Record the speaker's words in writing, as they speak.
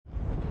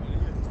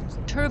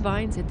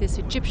Turbines at this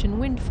Egyptian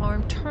wind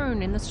farm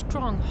turn in the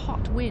strong,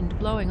 hot wind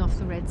blowing off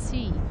the Red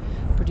Sea,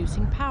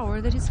 producing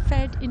power that is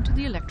fed into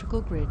the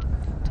electrical grid.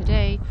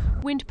 Today,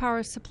 wind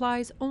power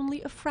supplies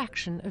only a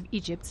fraction of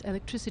Egypt's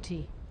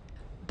electricity.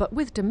 But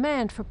with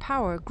demand for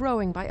power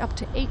growing by up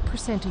to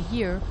 8% a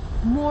year,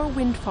 more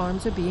wind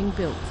farms are being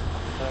built.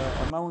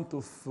 Amount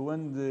of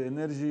wind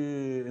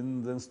energy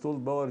in the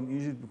installed power in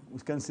Egypt, we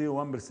can say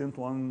 1%,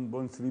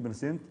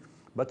 1.3%,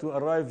 but we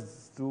arrived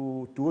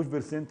to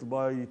 12%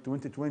 by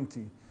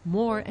 2020.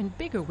 More and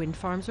bigger wind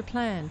farms are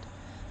planned.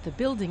 The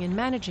building and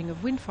managing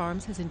of wind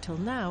farms has until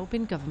now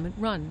been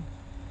government-run.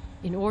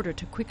 In order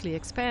to quickly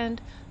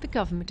expand, the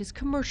government is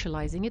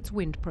commercializing its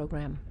wind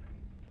program.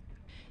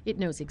 It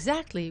knows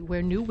exactly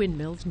where new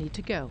windmills need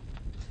to go.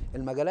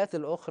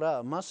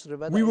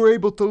 We were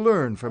able to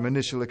learn from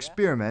initial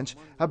experiments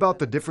about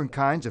the different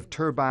kinds of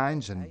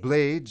turbines and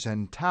blades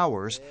and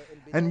towers,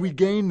 and we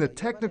gained the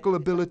technical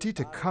ability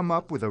to come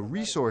up with a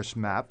resource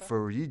map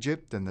for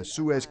Egypt and the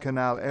Suez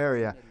Canal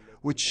area,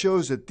 which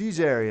shows that these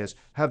areas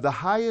have the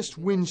highest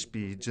wind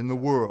speeds in the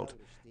world,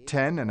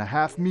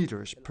 10.5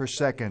 meters per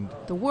second.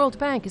 The World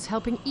Bank is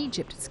helping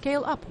Egypt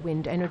scale up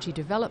wind energy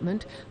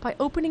development by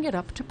opening it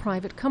up to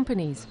private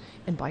companies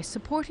and by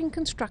supporting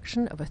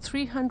construction of a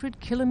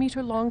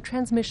 300-kilometer-long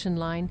transmission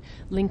line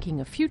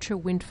linking a future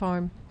wind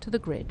farm to the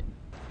grid.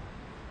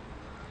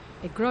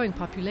 A growing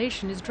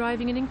population is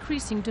driving an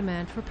increasing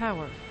demand for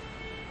power.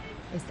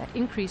 As that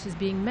increase is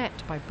being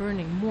met by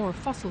burning more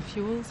fossil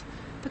fuels,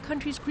 the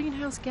country's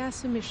greenhouse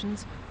gas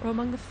emissions are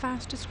among the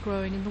fastest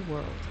growing in the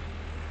world.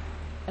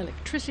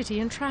 Electricity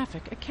and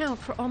traffic account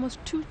for almost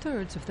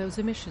 2/3 of those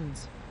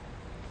emissions.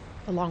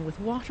 Along with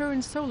water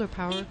and solar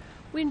power,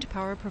 wind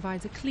power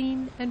provides a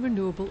clean and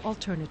renewable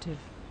alternative.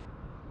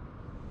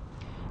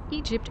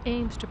 Egypt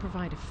aims to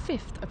provide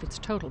 1/5 of its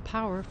total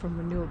power from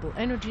renewable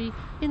energy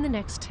in the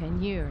next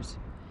 10 years,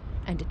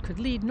 and it could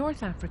lead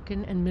North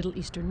African and Middle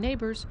Eastern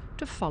neighbors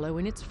to follow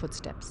in its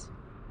footsteps.